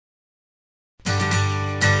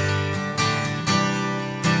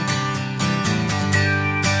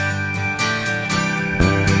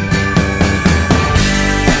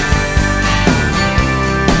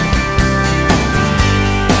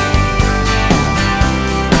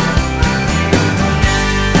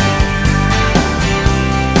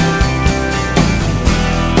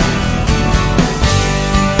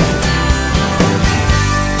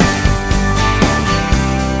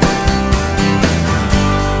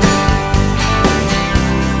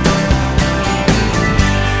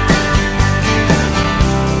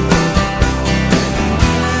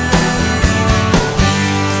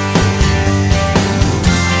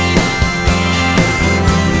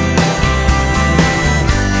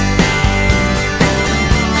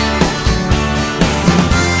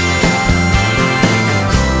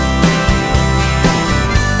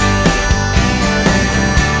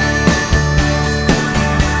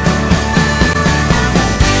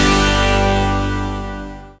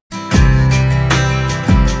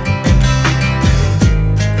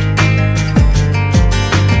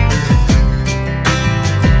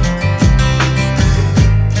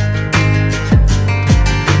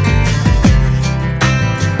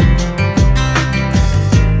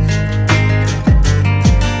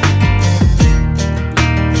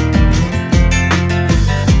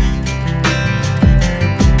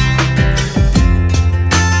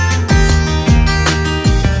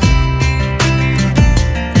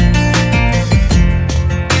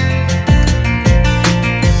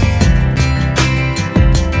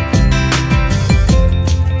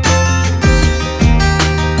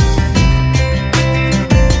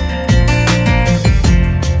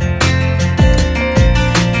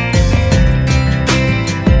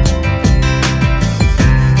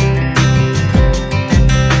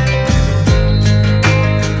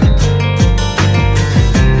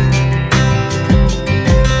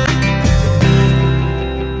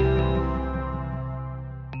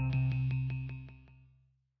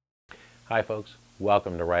Hi folks,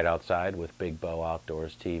 welcome to Right Outside with Big Bow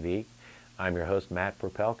Outdoors TV. I'm your host Matt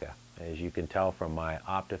Propelka. As you can tell from my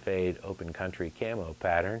Optifade open country camo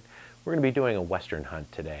pattern, we're going to be doing a western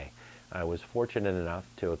hunt today. I was fortunate enough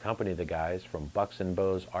to accompany the guys from Bucks and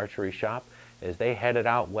Bows Archery Shop as they headed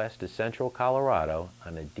out west to central Colorado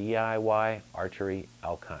on a DIY archery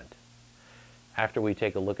elk hunt. After we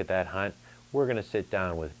take a look at that hunt, we're going to sit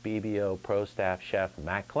down with BBO Pro Staff Chef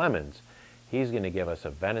Matt Clemens. He's going to give us a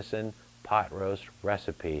venison pot roast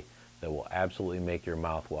recipe that will absolutely make your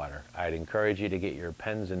mouth water. I'd encourage you to get your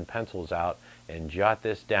pens and pencils out and jot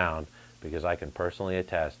this down because I can personally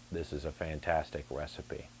attest this is a fantastic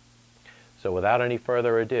recipe. So without any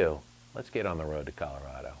further ado, let's get on the road to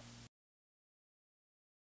Colorado.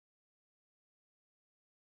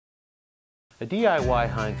 A DIY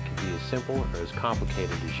hunt can be as simple or as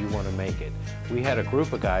complicated as you want to make it. We had a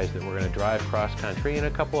group of guys that were going to drive cross country and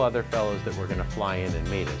a couple other fellows that were going to fly in and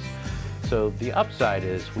meet us. So the upside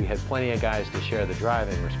is we had plenty of guys to share the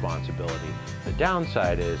driving responsibility. The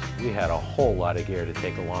downside is we had a whole lot of gear to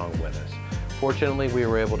take along with us. Fortunately, we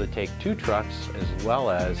were able to take 2 trucks as well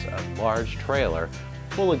as a large trailer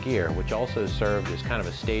full of gear, which also served as kind of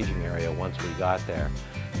a staging area once we got there.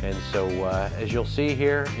 And so as you'll see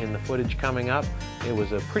here in the footage coming up, it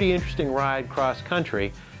was a pretty interesting ride cross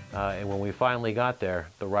country, and when we finally got there,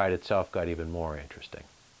 the ride itself got even more interesting.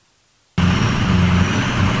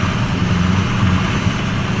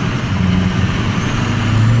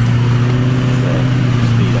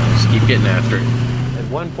 Keep getting after it. At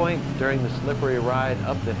one point during the slippery ride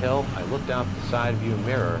up the hill, I looked out the side view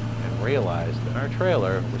mirror and realized that our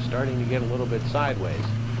trailer was starting to get a little bit sideways.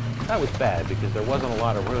 That was bad because there wasn't a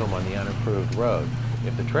lot of room on the unimproved road.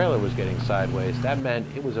 If the trailer was getting sideways, that meant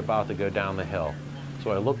it was about to go down the hill.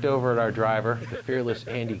 So I looked over at our driver, the fearless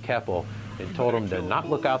Andy Keppel, and told him to not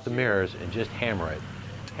look out the mirrors and just hammer it.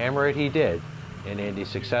 Hammer it he did, and Andy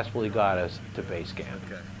successfully got us to base camp.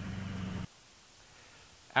 Okay.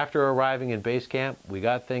 After arriving in base camp, we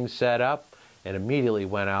got things set up and immediately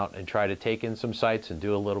went out and tried to take in some sights and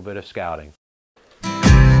do a little bit of scouting.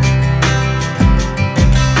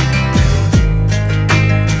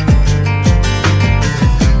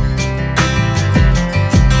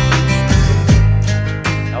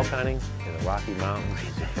 Elk hunting in the Rocky Mountains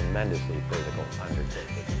is a tremendously physical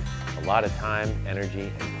undertaking. A lot of time,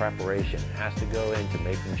 energy, and preparation has to go into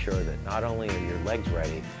making sure that not only are your legs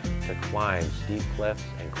ready to climb steep cliffs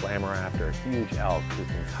and clamber after a huge elk who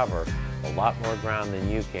can cover a lot more ground than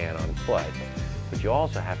you can on foot, but you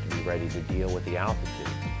also have to be ready to deal with the altitude.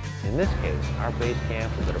 In this case, our base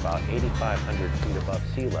camp was at about 8,500 feet above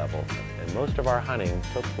sea level, and most of our hunting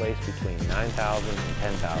took place between 9,000 and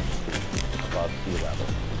 10,000 feet above sea level.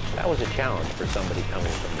 That was a challenge for somebody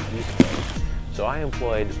coming from the East Coast. So I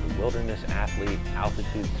employed the Wilderness Athlete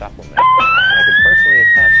Altitude Supplement, and I can personally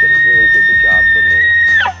attest that it really did the job for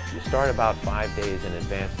me. You start about 5 days in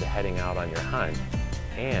advance to heading out on your hunt,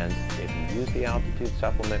 and if you use the altitude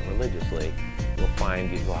supplement religiously, you'll find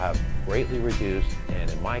that you'll have greatly reduced, and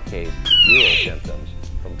in my case, 0 symptoms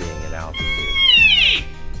from being at altitude.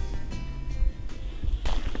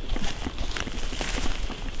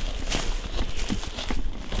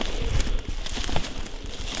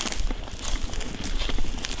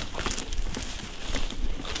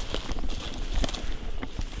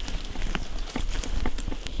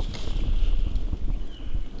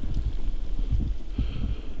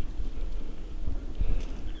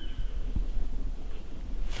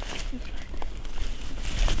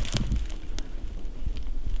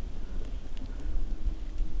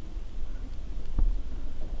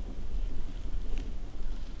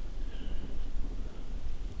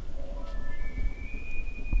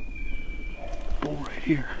 Right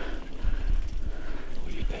here.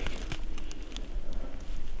 What do you think?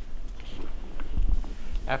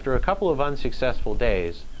 After a couple of unsuccessful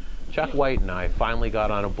days, Chuck White and I finally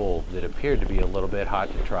got on a bull that appeared to be a little bit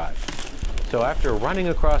hot to try. So after running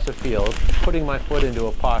across a field, putting my foot into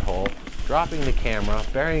a pothole, dropping the camera,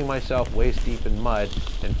 burying myself waist deep in mud,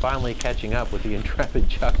 and finally catching up with the intrepid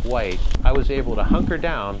Chuck White, I was able to hunker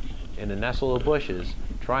down in a nestle of bushes,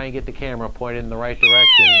 try and get the camera pointed in the right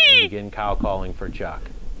direction, and begin cow calling for Chuck.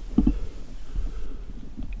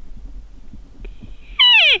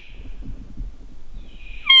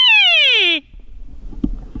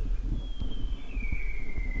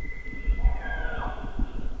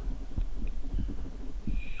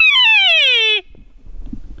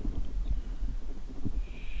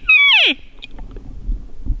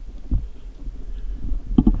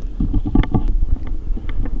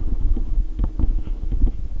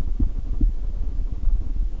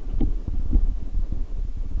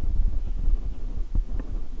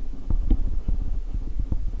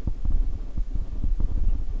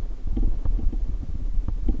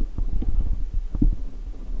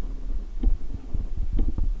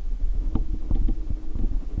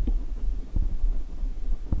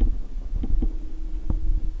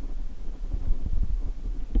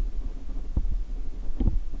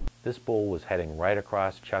 This bull was heading right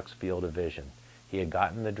across Chuck's field of vision. He had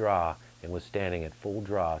gotten the draw and was standing at full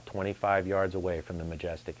draw 25 yards away from the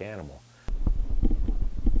majestic animal.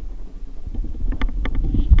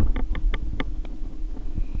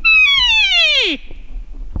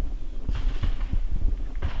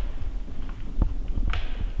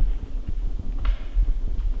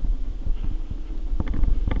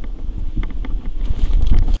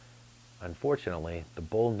 Unfortunately, the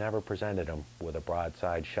bull never presented him with a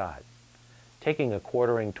broadside shot. Taking a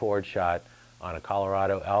quartering toward shot on a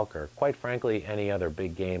Colorado elk, or quite frankly any other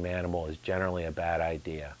big game animal, is generally a bad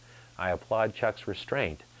idea. I applaud Chuck's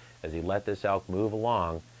restraint as he let this elk move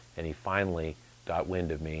along, and he finally got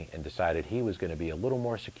wind of me and decided he was going to be a little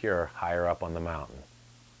more secure higher up on the mountain.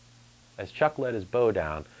 As Chuck let his bow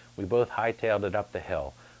down, we both hightailed it up the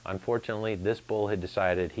hill. Unfortunately, this bull had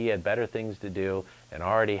decided he had better things to do and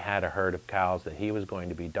already had a herd of cows that he was going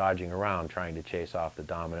to be dodging around trying to chase off the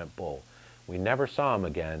dominant bull. We never saw him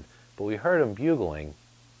again, but we heard him bugling,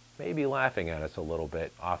 maybe laughing at us a little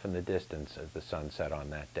bit off in the distance as the sun set on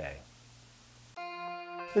that day.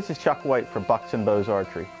 This is Chuck White for Bucks and Bows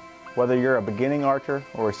Archery. Whether you're a beginning archer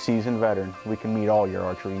or a seasoned veteran, we can meet all your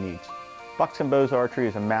archery needs. Bucks and Bows Archery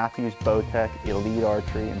is a Matthews, Bowtech, Elite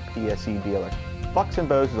Archery, and PSE dealer. Bucks and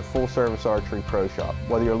Bows is a full-service archery pro shop.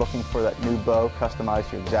 Whether you're looking for that new bow customized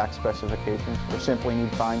to your exact specifications or simply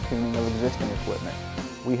need fine-tuning of existing equipment,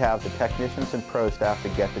 we have the technicians and pro staff to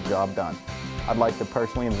get the job done. I'd like to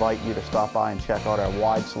personally invite you to stop by and check out our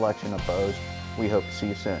wide selection of bows. We hope to see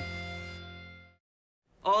you soon.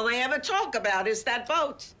 All they ever talk about is that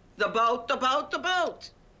boat. The boat, the boat, the boat.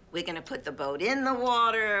 We're gonna put the boat in the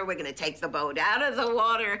water. We're gonna take the boat out of the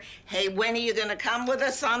water. Hey, when are you gonna come with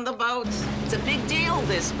us on the boat? It's a big deal,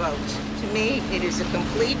 this boat. To me, it is a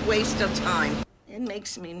complete waste of time. It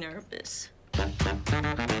makes me nervous.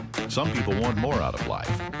 Some people want more out of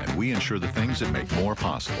life, and we insure the things that make more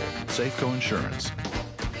possible. Safeco Insurance.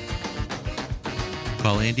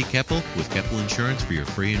 Call Andy Keppel with Keppel Insurance for your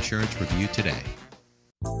free insurance review today.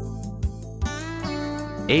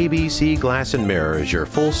 ABC Glass and Mirror is your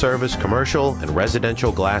full-service commercial and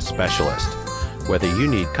residential glass specialist. Whether you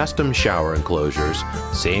need custom shower enclosures,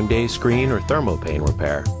 same-day screen or thermopane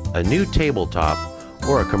repair, a new tabletop,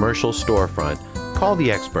 or a commercial storefront, call the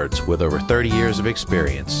experts with over 30 years of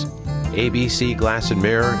experience. ABC Glass and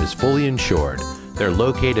Mirror is fully insured. They're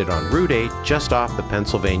located on Route 8 just off the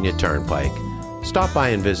Pennsylvania Turnpike. Stop by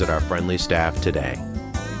and visit our friendly staff today.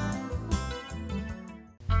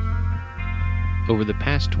 Over the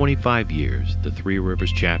past 25 years, the Three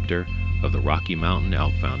Rivers chapter of the Rocky Mountain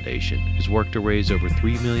Elk Foundation has worked to raise over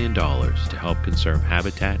 $3 million to help conserve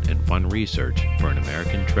habitat and fund research for an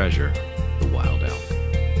American treasure, the wild elk.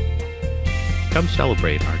 Come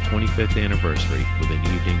celebrate our 25th anniversary with an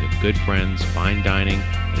evening of good friends, fine dining,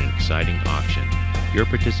 and an exciting auction. Your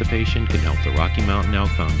participation can help the Rocky Mountain Elk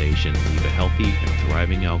Foundation leave a healthy and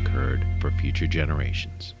thriving elk herd for future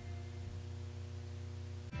generations.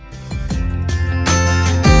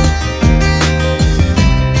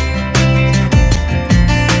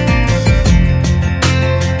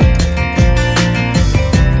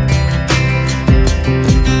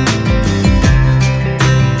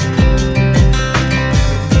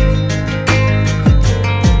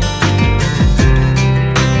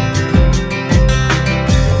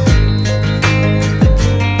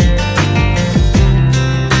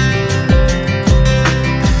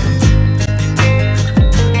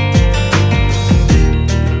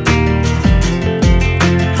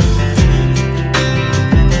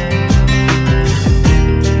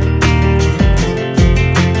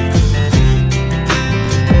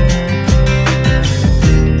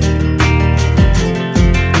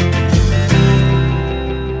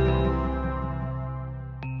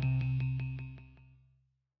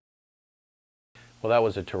 Well, that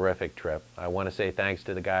was a terrific trip. I want to say thanks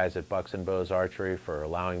to the guys at Bucks and Bows Archery for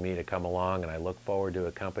allowing me to come along, and I look forward to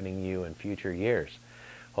accompanying you in future years.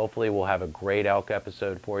 Hopefully we'll have a great elk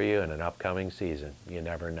episode for you in an upcoming season. You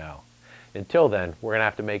never know. Until then, we're going to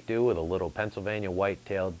have to make do with a little Pennsylvania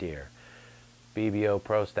white-tailed deer. BBO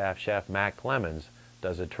Pro Staff Chef Matt Clemens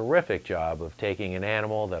does a terrific job of taking an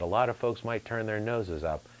animal that a lot of folks might turn their noses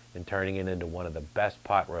up and turning it into one of the best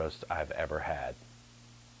pot roasts I've ever had.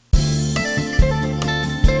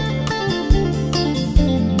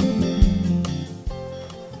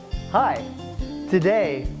 Hi,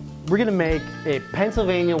 today we're going to make a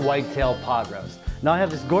Pennsylvania whitetail pot roast. Now I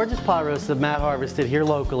have this gorgeous pot roast that Matt harvested here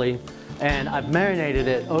locally, and I've marinated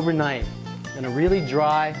it overnight in a really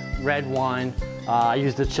dry red wine. I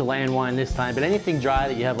used a Chilean wine this time, but anything dry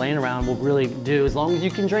that you have laying around will really do, as long as you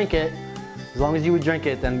can drink it. As long as you would drink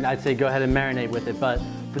it, then I'd say go ahead and marinate with it. But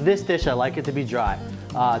For this dish, I like it to be dry.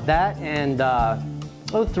 That and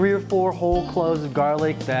 3 or 4 whole cloves of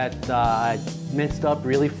garlic that I minced up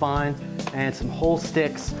really fine, and some whole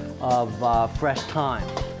sticks of fresh thyme.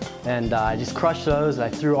 And I just crushed those. I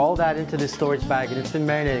threw all that into this storage bag, and it's been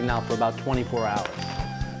marinating now for about 24 hours.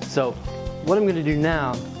 So what I'm going to do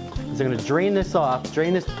now is I'm going to drain this off,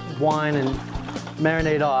 drain this wine and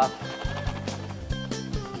marinade off,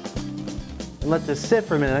 and let this sit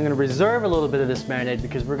for a minute. I'm going to reserve a little bit of this marinade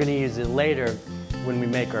because we're going to use it later when we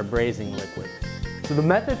make our braising liquid. So the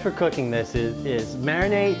method for cooking this is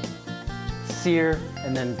marinate, sear,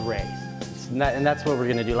 and then braise. And that's what we're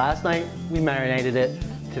going to do. Last night we marinated it.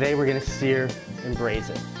 Today we're going to sear and braise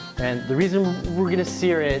it. And the reason we're going to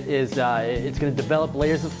sear it is it's going to develop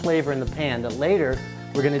layers of flavor in the pan that later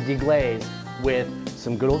we're going to deglaze with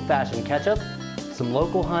some good old-fashioned ketchup, some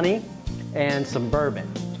local honey, and some bourbon.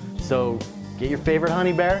 So get your favorite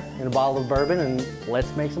honey bear and a bottle of bourbon, and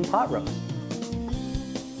let's make some pot roast.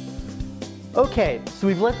 Okay, so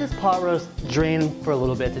we've let this pot roast drain for a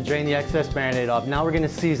little bit to drain the excess marinade off. Now we're going to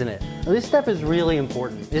season it. Now this step is really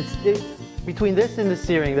important. Between this and the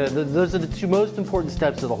searing, those are the 2 most important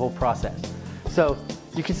steps of the whole process. So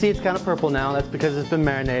you can see it's kind of purple now. That's because it's been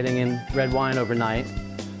marinating in red wine overnight.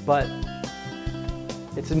 But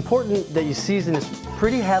it's important that you season this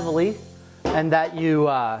pretty heavily and that you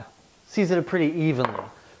season it pretty evenly.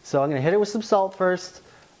 So I'm going to hit it with some salt first,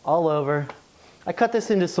 all over. I cut this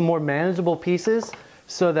into some more manageable pieces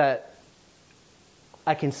so that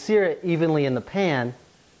I can sear it evenly in the pan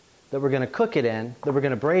that we're going to cook it in, that we're going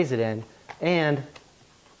to braise it in, and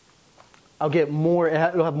I'll get more,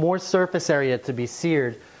 it'll have more surface area to be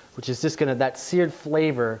seared, which is just going to, that seared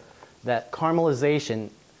flavor, that caramelization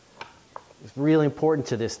is really important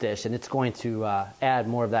to this dish, and it's going to add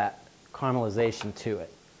more of that caramelization to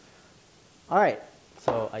it. All right,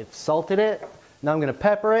 so I've salted it. Now I'm going to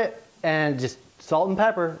pepper it, and just salt and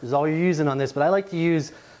pepper is all you're using on this, but I like to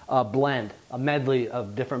use a blend, a medley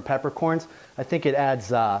of different peppercorns. I think it adds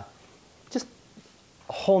just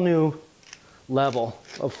a whole new level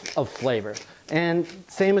of flavor. And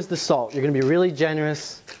same as the salt, you're going to be really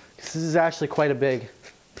generous because this is actually quite a big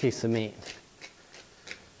piece of meat.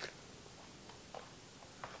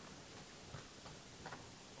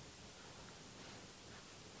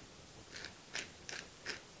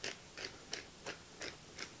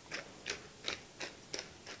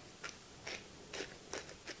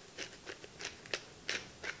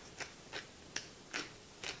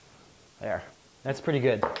 There, that's pretty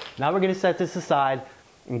good. Now we're going to set this aside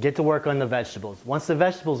and get to work on the vegetables. Once the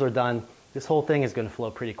vegetables are done, this whole thing is going to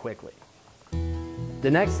flow pretty quickly.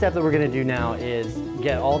 The next step that we're going to do now is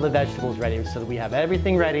get all the vegetables ready so that we have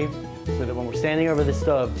everything ready so that when we're standing over the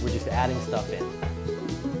stove, we're just adding stuff in.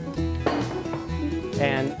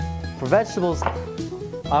 And for vegetables,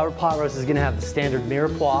 our pot roast is going to have the standard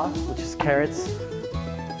mirepoix, which is carrots,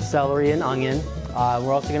 celery, and onion.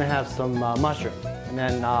 We're also going to have some mushrooms. And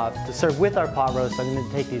then to serve with our pot roast, I'm going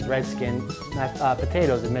to take these red skin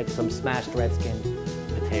potatoes and make some smashed red skin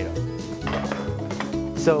potatoes.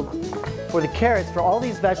 So for the carrots, for all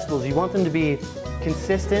these vegetables, you want them to be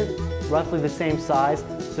consistent, roughly the same size,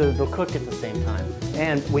 so that they'll cook at the same time.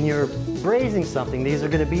 And when you're braising something, these are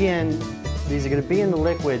going to be in the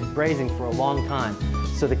liquid braising for a long time.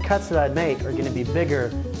 So the cuts that I make are going to be bigger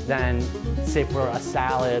than, say, for a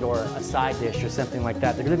salad or a side dish or something like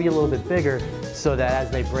that. They're going to be a little bit bigger so that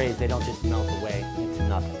as they braise, they don't just melt away into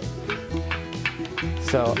nothing.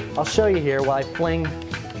 So I'll show you here while I fling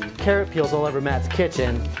carrot peels all over Matt's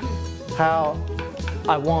kitchen how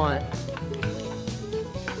I want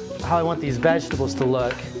these vegetables to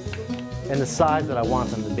look and the size that I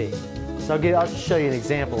want them to be. So I'll just show you an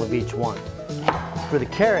example of each one. For the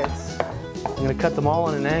carrots, I'm going to cut them all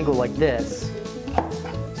on an angle like this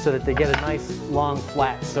so that they get a nice, long,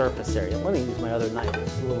 flat surface area. Let me use my other knife.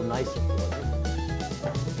 It's a little nicer for you.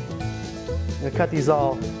 I'm going to cut these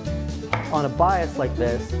all on a bias like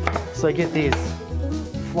this so I get these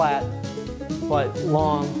flat but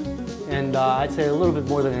long and I'd say a little bit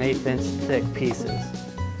more than an 1/8 inch thick pieces.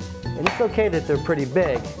 And it's okay that they're pretty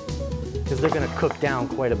big because they're going to cook down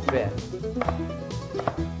quite a bit.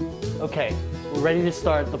 Okay, we're ready to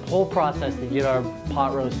start the whole process to get our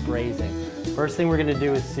pot roast braising. First thing we're going to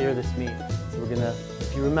do is sear this meat. So we're going to,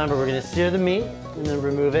 if you remember, we're going to sear the meat and then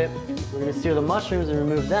remove it. We're going to sear the mushrooms and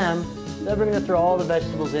remove them. Then we're going to throw all the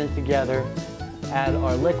vegetables in together, add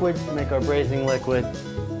our liquid to make our braising liquid,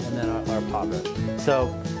 and then our pot roast.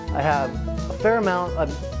 So I have a fair amount.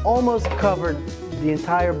 I've almost covered the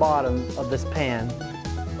entire bottom of this pan.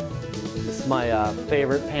 This is my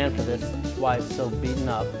favorite pan for this. That's why it's so beaten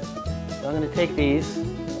up. So I'm going to take these,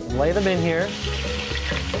 lay them in here.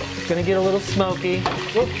 gonna get a little smoky.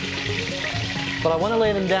 Whoop. But I want to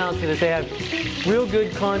lay them down so that they have real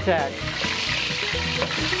good contact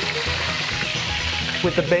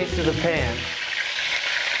with the base of the pan.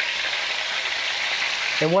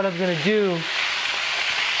 And what I'm going to do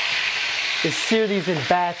is sear these in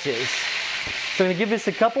batches. So I'm going to give this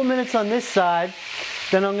a couple minutes on this side,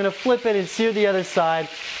 then I'm going to flip it and sear the other side.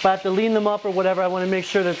 If I have to lean them up or whatever, I want to make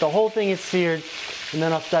sure that the whole thing is seared, and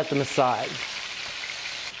then I'll set them aside.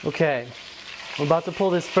 Okay, I'm about to pull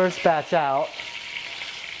this first batch out,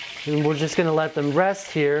 and we're just going to let them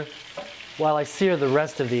rest here while I sear the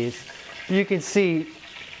rest of these. You can see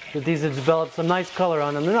that these have developed some nice color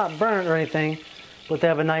on them. They're not burnt or anything, but they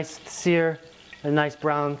have a nice sear, a nice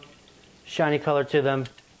brown, shiny color to them.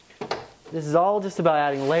 This is all just about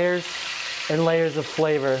adding layers and layers of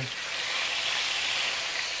flavor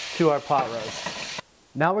to our pot roast.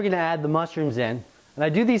 Now we're going to add the mushrooms in. And I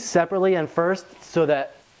do these separately and first so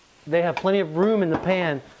that they have plenty of room in the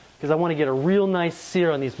pan, because I want to get a real nice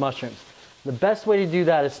sear on these mushrooms. The best way to do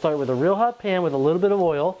that is start with a real hot pan with a little bit of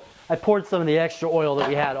oil. I poured some of the extra oil that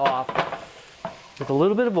we had off. With a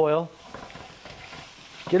little bit of oil.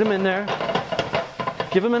 Get them in there.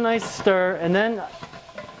 Give them a nice stir, and then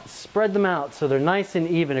spread them out so they're nice and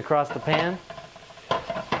even across the pan.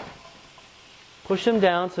 Push them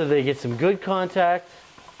down so they get some good contact.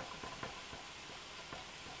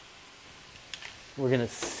 We're going to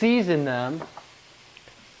season them.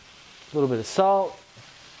 A little bit of salt.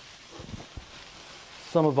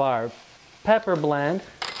 Some of our pepper blend.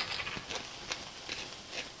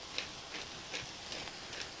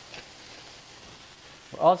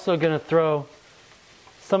 We're also going to throw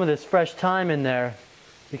some of this fresh thyme in there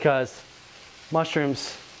because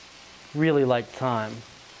mushrooms really like thyme.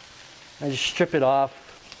 I just strip it off,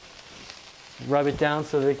 rub it down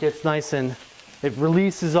so that it gets nice and it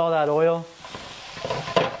releases all that oil.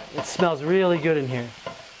 It smells really good in here.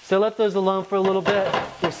 So let those alone for a little bit.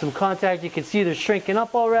 There's some contact. You can see they're shrinking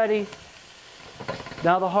up already.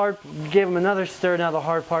 Now gave them another stir. Now the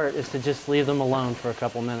hard part is to just leave them alone for a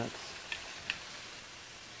couple minutes.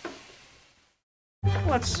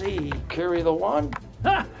 Let's see, carry the one.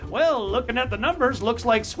 Ha! Well, looking at the numbers, looks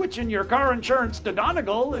like switching your car insurance to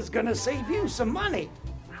Donegal is gonna save you some money.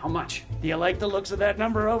 How much? Do you like the looks of that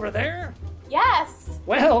number over there? Yes.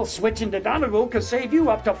 Well, switching to Donegal could save you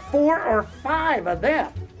up to 4 or 5 of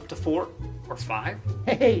them. Up to 4 or 5?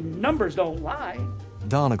 Hey, numbers don't lie.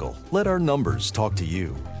 Donegal, let our numbers talk to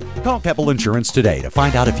you. Call Keppel Insurance today to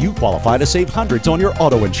find out if you qualify to save hundreds on your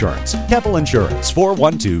auto insurance. Keppel Insurance,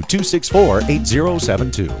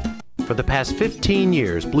 412-264-8072. For the past 15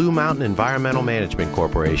 years, Blue Mountain Environmental Management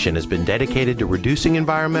Corporation has been dedicated to reducing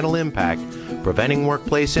environmental impact, preventing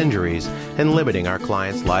workplace injuries, and limiting our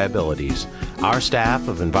clients' liabilities. Our staff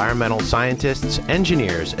of environmental scientists,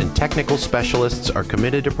 engineers, and technical specialists are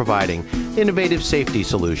committed to providing innovative safety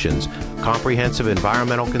solutions, comprehensive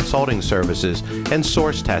environmental consulting services, and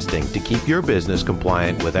source testing to keep your business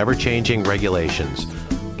compliant with ever-changing regulations.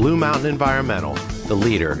 Blue Mountain Environmental, the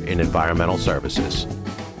leader in environmental services.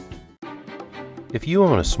 If you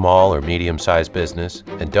own a small or medium-sized business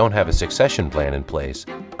and don't have a succession plan in place,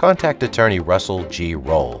 contact attorney Russell G.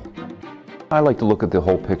 Roll. I like to look at the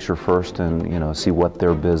whole picture first and see what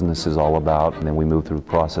their business is all about, and then we move through the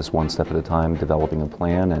process one step at a time, developing a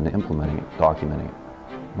plan and implementing it, documenting it.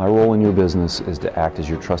 My role in your business is to act as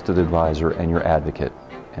your trusted advisor and your advocate,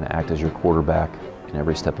 and act as your quarterback in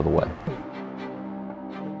every step of the way.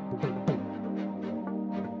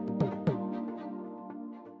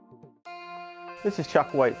 This is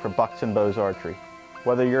Chuck White for Bucks and Bows Archery.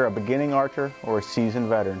 Whether you're a beginning archer or a seasoned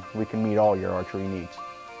veteran, we can meet all your archery needs.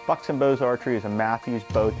 Bucks and Bows Archery is a Matthews,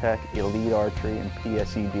 Bowtech, Elite Archery, and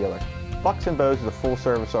PSE dealer. Bucks and Bows is a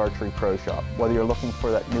full-service archery pro shop. Whether you're looking for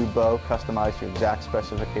that new bow customized to your exact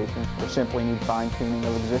specifications or simply need fine-tuning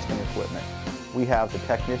of existing equipment, we have the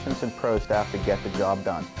technicians and pro staff to get the job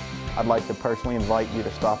done. I'd like to personally invite you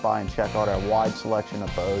to stop by and check out our wide selection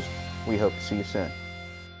of bows. We hope to see you soon.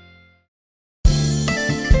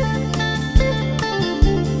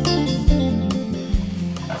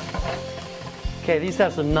 Okay, these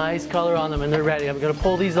have some nice color on them and they're ready. I'm going to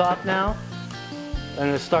pull these off now. I'm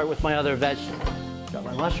going to start with my other vegetables. Got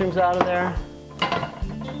my mushrooms out of there.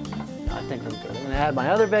 I think I'm good. I'm going to add my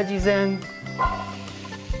other veggies in.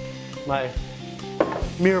 My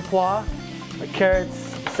mirepoix, my carrots,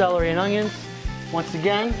 celery, and onions. Once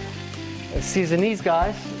again, I season these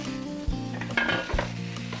guys.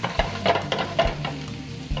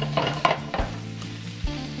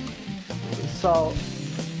 Salt.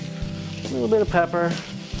 A little bit of pepper.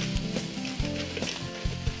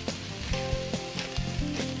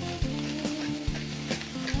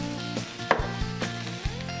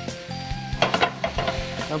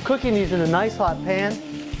 I'm cooking these in a nice hot pan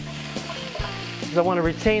because I want to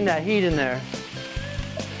retain that heat in there.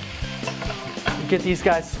 Get these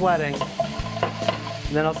guys sweating,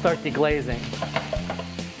 and then I'll start deglazing.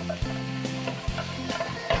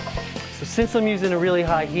 So since I'm using a really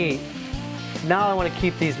high heat, now I want to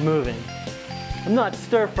keep these moving. I'm not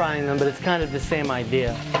stir frying them, but it's kind of the same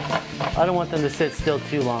idea. I don't want them to sit still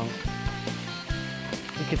too long.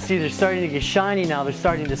 You can see they're starting to get shiny now, they're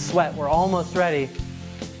starting to sweat. We're almost ready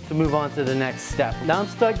to move on to the next step. Now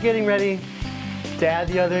I'm getting ready to add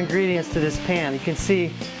the other ingredients to this pan. You can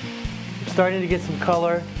see I'm starting to get some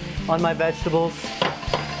color on my vegetables.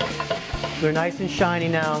 They're nice and shiny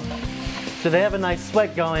now. So they have a nice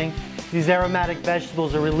sweat going. These aromatic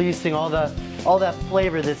vegetables are releasing all that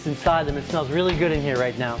flavor that's inside them. It smells really good in here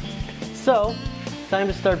right now. So, time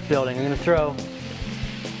to start building. I'm going to throw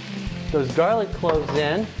those garlic cloves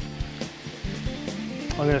in.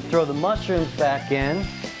 I'm going to throw the mushrooms back in.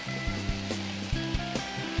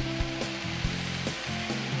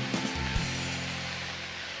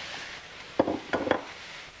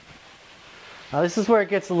 Now this is where it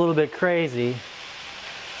gets a little bit crazy.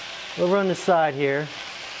 Over on the side here,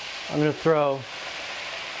 I'm going to throw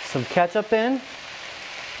some ketchup in,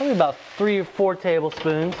 probably about 3 or 4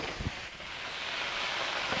 tablespoons.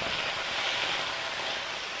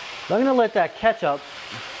 I'm going to let that ketchup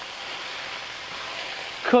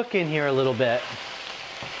cook in here a little bit.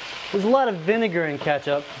 There's a lot of vinegar in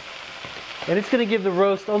ketchup, and it's going to give the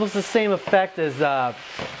roast almost the same effect as a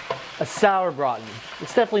sour braten.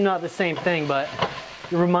 It's definitely not the same thing, but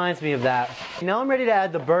it reminds me of that. Now I'm ready to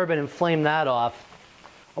add the bourbon and flame that off.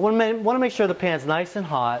 I want to make sure the pan's nice and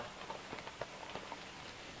hot.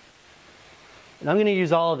 And I'm going to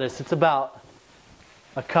use all of this. It's about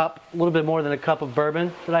a cup, a little bit more than a cup of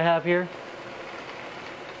bourbon that I have here.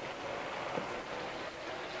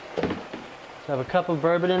 So I have a cup of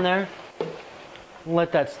bourbon in there.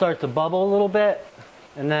 Let that start to bubble a little bit.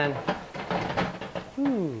 And then,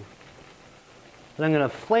 then I'm going to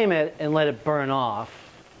flame it and let it burn off.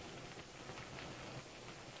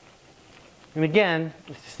 And again,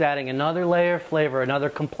 it's just adding another layer of flavor, another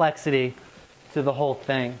complexity to the whole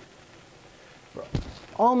thing. We're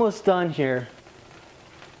almost done here.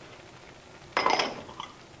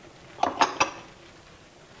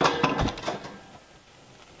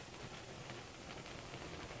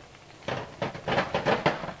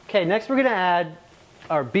 Okay, next we're going to add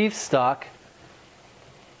our beef stock.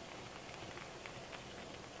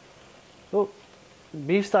 Oh,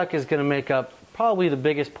 beef stock is going to make up probably the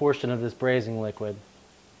biggest portion of this braising liquid.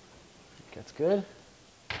 That's good.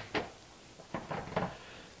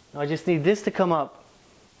 Now I just need this to come up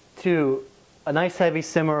to a nice heavy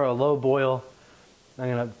simmer or a low boil. I'm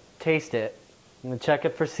going to taste it. I'm going to check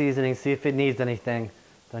it for seasoning, see if it needs anything.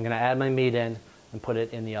 Then I'm going to add my meat in and put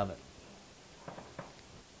it in the oven.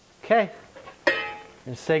 Okay, I'm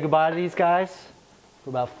going to say goodbye to these guys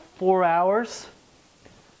for about 4 hours.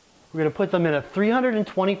 We're going to put them in a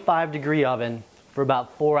 325 degree oven for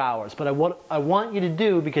about 4 hours. But what I want you to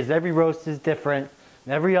do, because every roast is different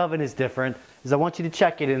and every oven is different, is I want you to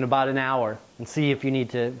check it in about an hour and see if you need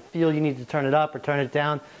to turn it up or turn it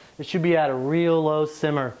down. It should be at a real low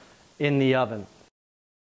simmer in the oven.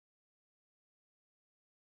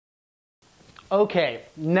 Okay,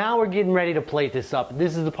 now we're getting ready to plate this up.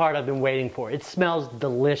 This is the part I've been waiting for. It smells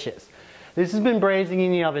delicious. This has been braising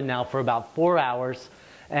in the oven now for about 4 hours.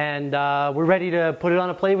 And we're ready to put it on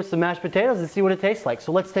a plate with some mashed potatoes and see what it tastes like.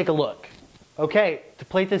 So let's take a look. Okay, to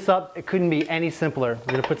plate this up, it couldn't be any simpler.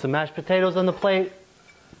 We're going to put some mashed potatoes on the plate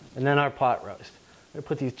and then our pot roast. We're going to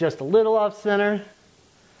put these just a little off center.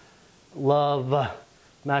 Love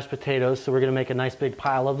mashed potatoes, so we're going to make a nice big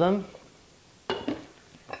pile of them.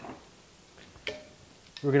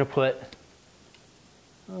 We're going to put,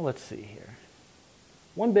 let's see here.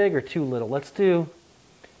 1 big or 2 little? Let's do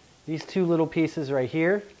these 2 little pieces right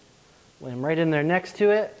here. Lay them right in there next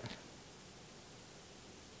to it.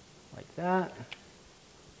 Like that.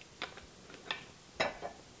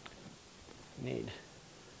 Need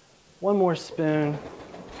 1 more spoon.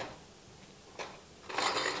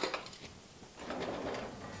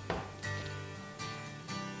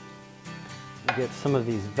 Get some of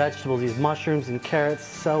these vegetables, these mushrooms and carrots,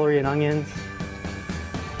 celery and onions.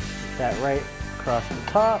 Put that right across the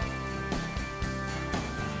top.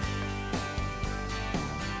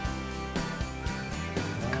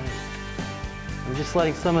 I'm just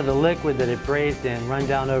letting some of the liquid that it braised in run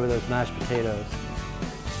down over those mashed potatoes.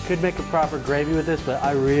 Could make a proper gravy with this, but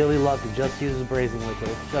I really love to just use the braising liquid.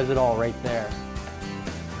 It says it all right there.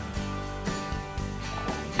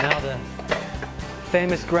 Now the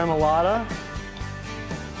famous gremolata.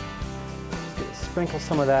 Just get a Sprinkle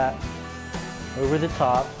some of that over the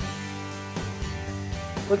top.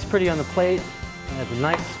 Looks pretty on the plate and has a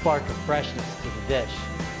nice spark of freshness to the dish.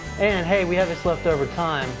 And hey, we have this leftover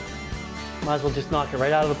time. Might as well just knock it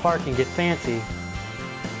right out of the park and get fancy.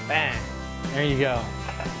 Bang! There you go.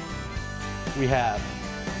 We have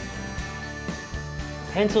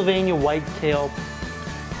Pennsylvania whitetail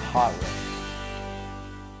pot roast.